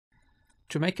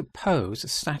To make a pose, a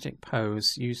static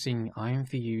pose, using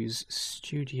IMVU's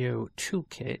Studio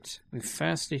Toolkit, we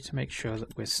first need to make sure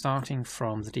that we're starting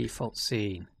from the default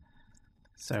scene.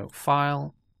 So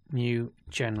File, New,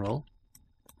 General.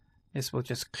 This will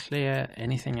just clear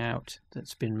anything out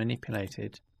that's been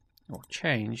manipulated or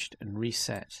changed and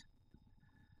reset.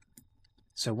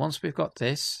 So once we've got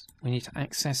this, we need to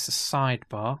access the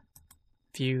sidebar,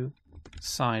 View,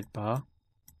 Sidebar.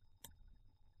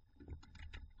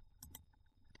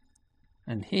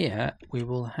 And here we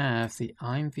will have the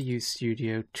IMVU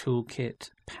Studio Toolkit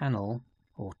panel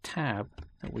or tab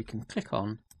that we can click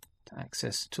on to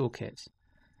access the toolkit.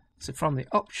 So from the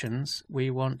options,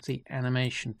 we want the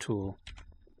animation tool.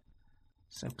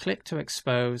 So click to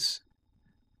expose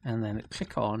and then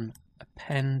click on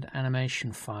append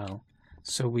animation file.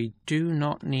 So we do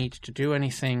not need to do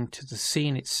anything to the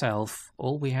scene itself.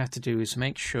 All we have to do is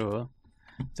make sure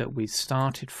that we've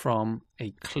started from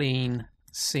a clean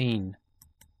scene.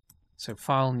 So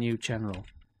File, New, General.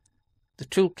 The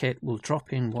toolkit will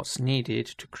drop in what's needed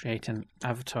to create an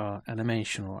avatar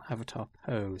animation or avatar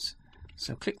pose.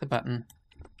 So click the button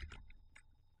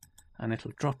and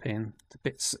it'll drop in the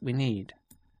bits that we need.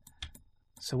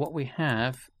 So what we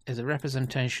have is a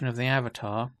representation of the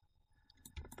avatar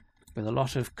with a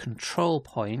lot of control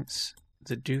points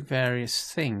that do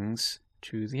various things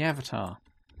to the avatar.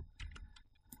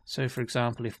 So for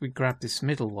example, if we grab this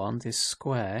middle one, this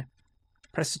square,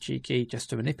 press the G key just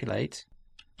to manipulate,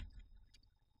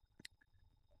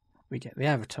 we get the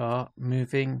avatar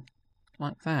moving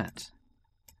like that.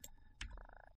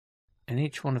 And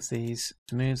each one of these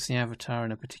moves the avatar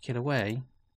in a particular way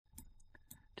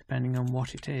depending on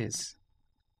what it is.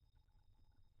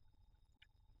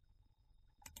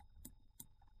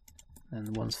 Then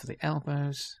the ones for the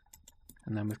elbows,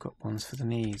 and then we've got ones for the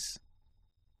knees.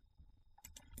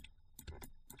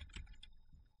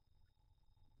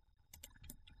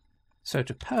 So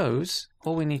to pose,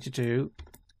 all we need to do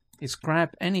is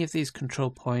grab any of these control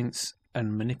points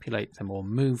and manipulate them or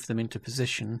move them into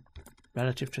position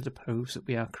relative to the pose that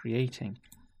we are creating.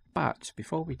 But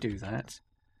before we do that,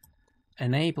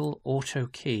 enable auto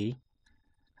key,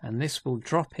 and this will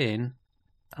drop in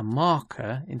a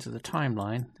marker into the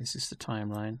timeline. This is the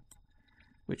timeline,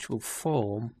 which will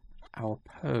form our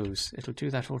pose. It'll do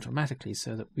that automatically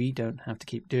so that we don't have to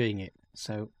keep doing it.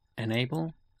 So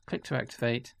enable, click to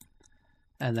activate,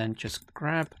 and then just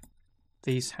grab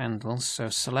these handles. So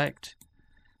select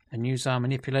and use our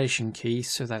manipulation key.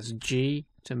 So that's G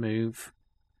to move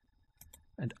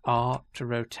and R to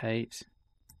rotate,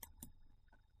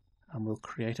 and we'll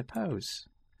create a pose.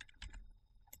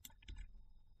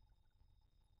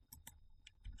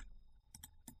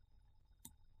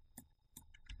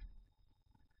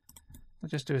 We'll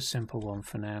just do a simple one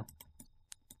for now.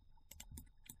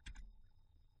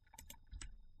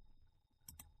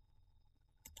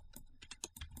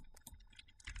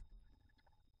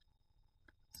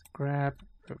 So grab,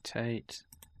 rotate,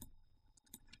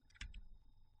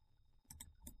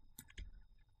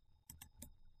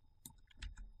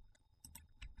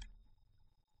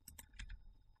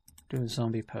 do a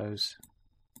zombie pose.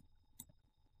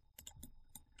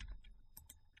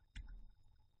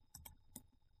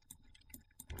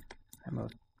 And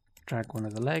we'll drag one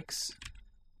of the legs.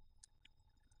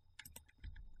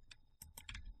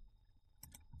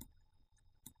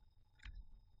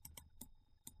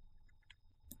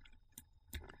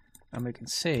 And we can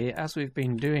see as we've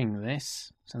been doing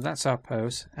this, so that's our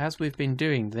pose, as we've been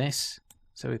doing this,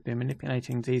 so we've been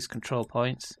manipulating these control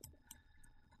points,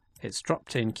 it's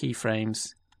dropped in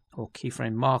keyframes or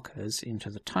keyframe markers into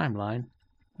the timeline,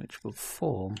 which will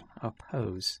form our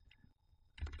pose.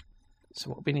 So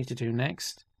what we need to do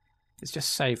next is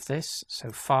just save this.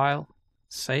 So File,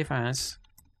 Save As.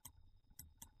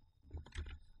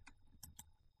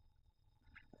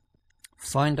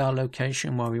 Find our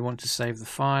location where we want to save the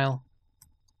file,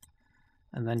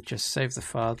 and then just save the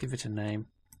file, give it a name.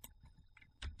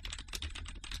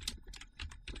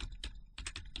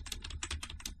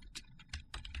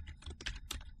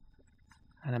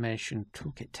 Animation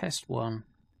Toolkit Test 1,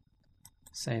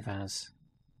 Save As.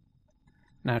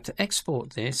 Now to export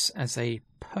this as a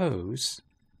pose,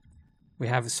 we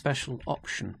have a special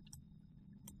option,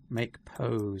 Make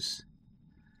Pose.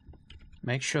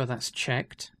 Make sure that's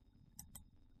checked.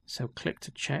 So click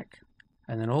to check,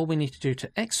 and then all we need to do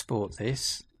to export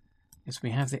this is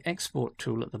we have the export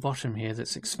tool at the bottom here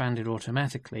that's expanded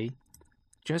automatically.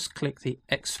 Just click the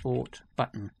export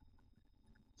button.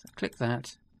 So click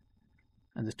that,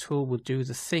 and the tool will do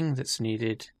the thing that's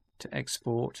needed to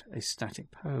export a static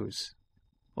pose.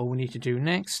 All we need to do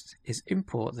next is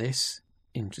import this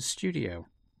into Studio.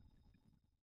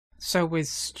 So with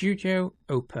Studio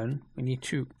open, we need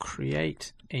to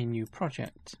create a new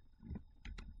project.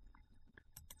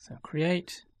 So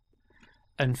create,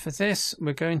 and for this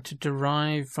we're going to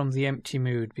derive from the empty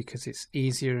mood because it's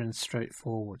easier and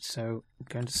straightforward. So we're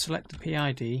going to select the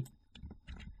PID,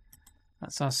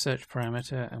 that's our search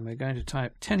parameter, and we're going to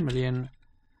type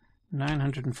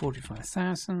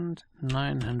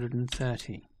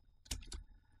 10,945,930.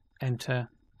 Enter,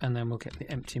 and then we'll get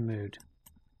the empty mood.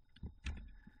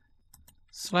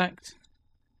 Select,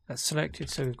 that's selected,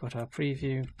 so we've got our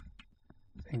preview,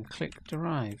 then click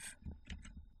derive.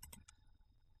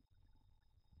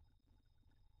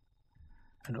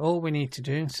 And all we need to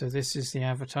do, so this is the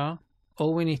avatar,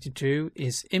 all we need to do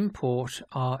is import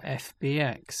our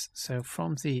FBX. So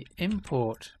from the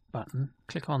import button,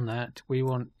 click on that, we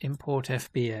want import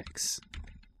FBX.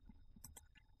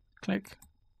 Click.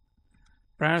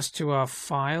 Browse to our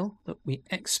file that we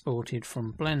exported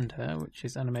from Blender, which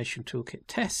is Animation Toolkit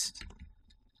Test.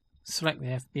 Select the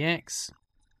FBX.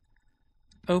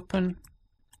 Open.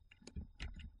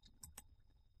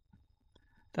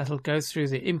 That'll go through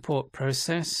the import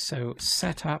process, so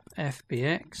set up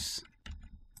FBX.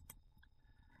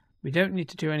 We don't need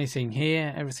to do anything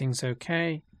here, everything's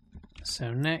okay.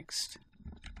 So next.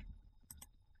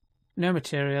 No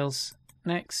materials.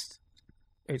 Next.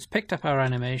 It's picked up our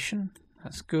animation.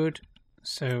 That's good.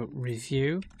 So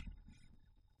review.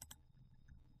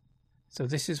 So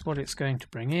this is what it's going to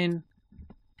bring in.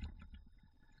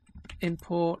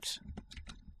 Import.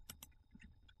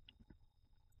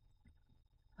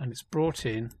 And it's brought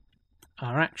in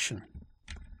our action.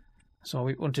 So what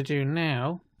we want to do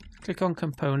now, click on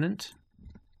component,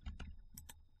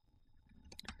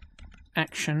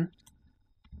 action.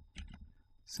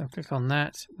 So click on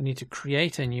that. We need to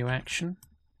create a new action.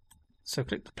 So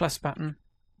click the plus button.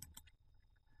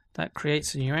 That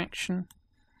creates a new action.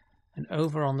 And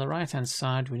over on the right hand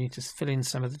side we need to fill in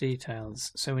some of the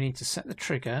details. So we need to set the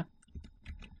trigger.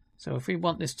 So if we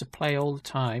want this to play all the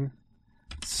time,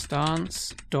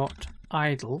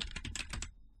 stance.idle.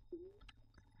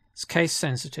 It's case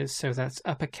sensitive, so that's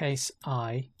uppercase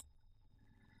I.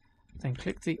 Then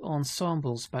click the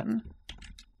ensembles button.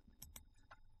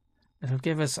 It'll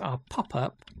give us our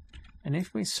pop-up, and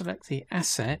if we select the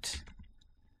asset,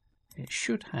 it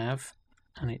should have,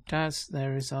 and it does,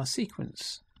 there is our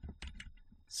sequence.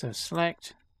 So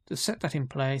select to set that in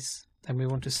place. Then we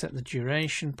want to set the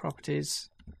duration properties.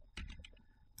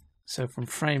 So from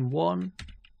frame 1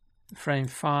 to frame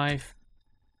 5,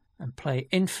 and play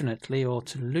infinitely or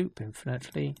to loop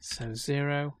infinitely, so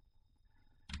 0.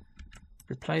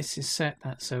 Replace is set,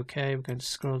 that's okay. We're going to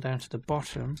scroll down to the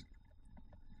bottom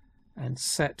and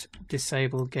set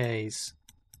disable gaze.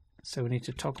 So we need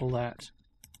to toggle that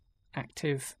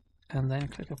active and then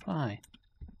click apply.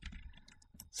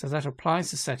 So that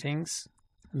applies the settings,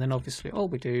 and then obviously all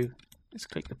we do is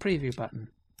click the preview button.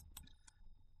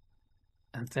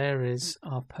 And there is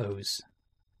our pose.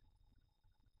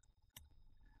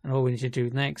 And all we need to do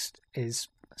next is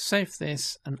save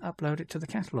this and upload it to the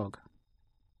catalogue.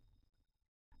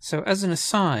 So as an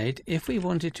aside, if we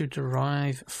wanted to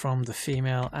derive from the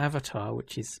female avatar,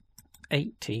 which is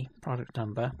 80 product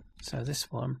number, so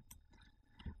this one,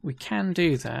 we can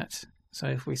do that. So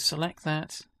if we select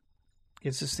that, it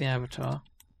gives us the avatar.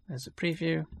 There's a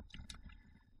preview.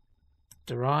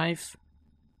 Derive.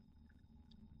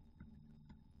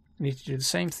 We need to do the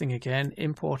same thing again,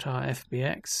 import our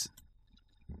FBX.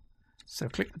 So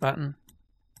click the button,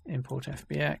 import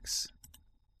FBX.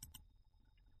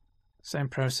 Same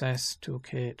process,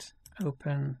 toolkit,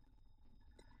 open,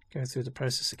 go through the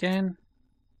process again,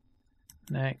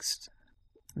 next,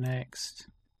 next,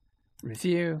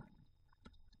 review,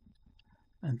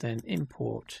 and then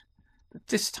import. But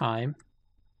this time,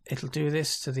 it'll do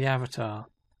this to the avatar.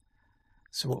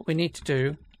 So what we need to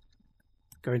do,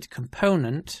 go into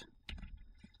component,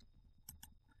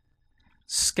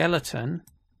 skeleton,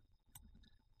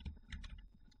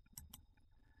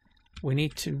 we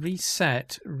need to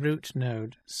reset root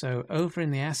node. So over in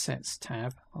the assets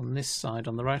tab on this side,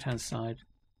 on the right hand side,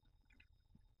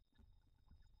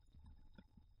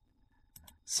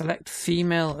 select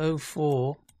female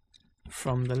 04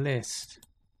 from the list,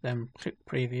 then click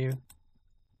preview.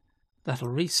 That'll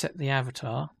reset the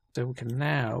avatar, so we can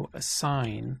now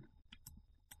assign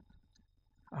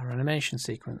our animation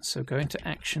sequence. So go into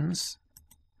actions,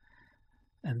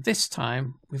 and this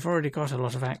time we've already got a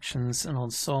lot of actions and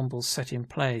ensembles set in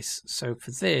place. So for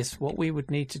this, what we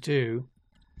would need to do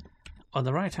on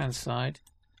the right hand side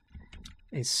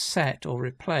is set or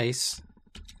replace.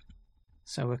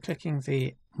 So we're clicking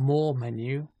the more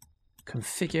menu,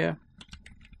 configure,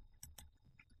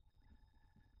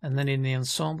 And then in the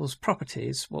ensemble's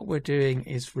properties, what we're doing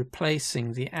is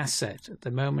replacing the asset. At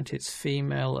the moment it's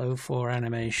female 04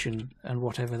 animation and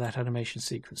whatever that animation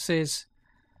sequence is.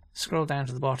 Scroll down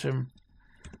to the bottom.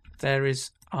 There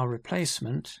is our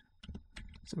replacement.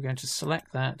 So we're going to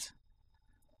select that.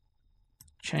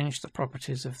 Change the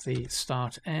properties of the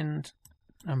start end,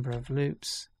 number of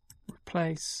loops,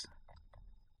 replace.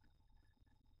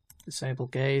 Disable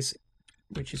gaze,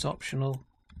 which is optional,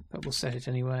 but we'll set it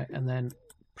anyway, and then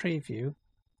preview.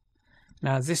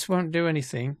 Now this won't do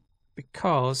anything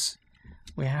because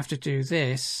we have to do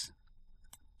this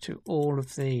to all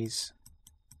of these,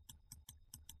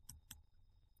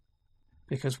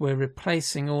 because we're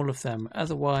replacing all of them.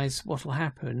 Otherwise what will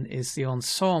happen is the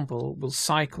ensemble will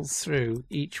cycle through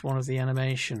each one of the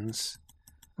animations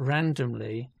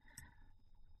randomly,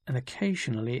 and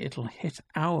occasionally it'll hit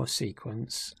our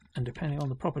sequence, and depending on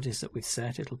the properties that we've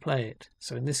set, it'll play it.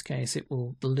 So in this case it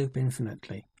will loop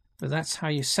infinitely. But that's how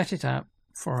you set it up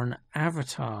for an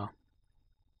avatar.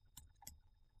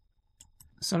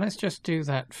 So let's just do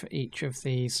that for each of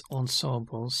these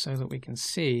ensembles so that we can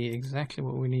see exactly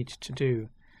what we need to do.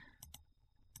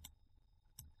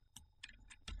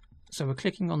 So we're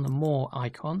clicking on the More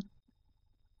icon,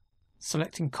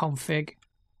 selecting Config,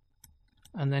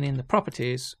 and then in the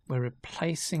properties we're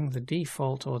replacing the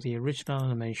default or the original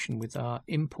animation with our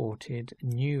imported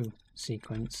new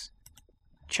sequence,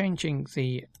 changing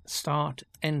the start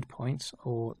endpoint,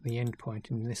 or the endpoint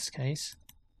in this case,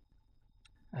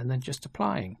 and then just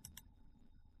applying,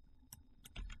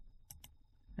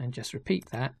 and just repeat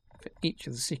that for each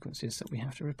of the sequences that we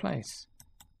have to replace.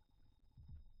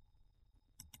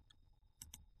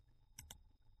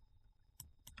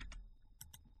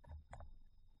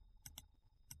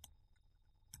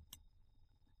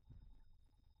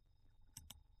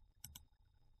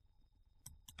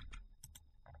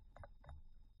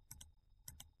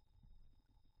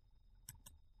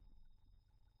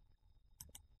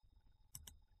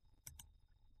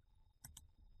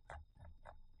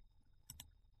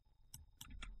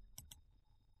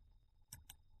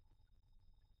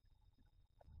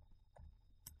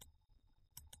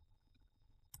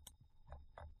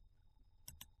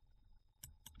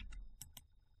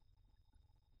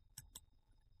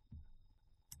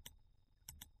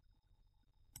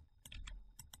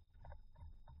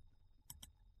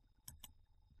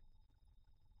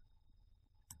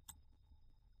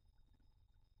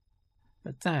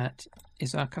 But that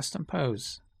is our custom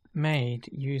pose, made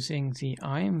using the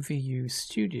IMVU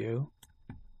Studio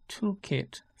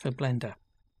Toolkit for Blender.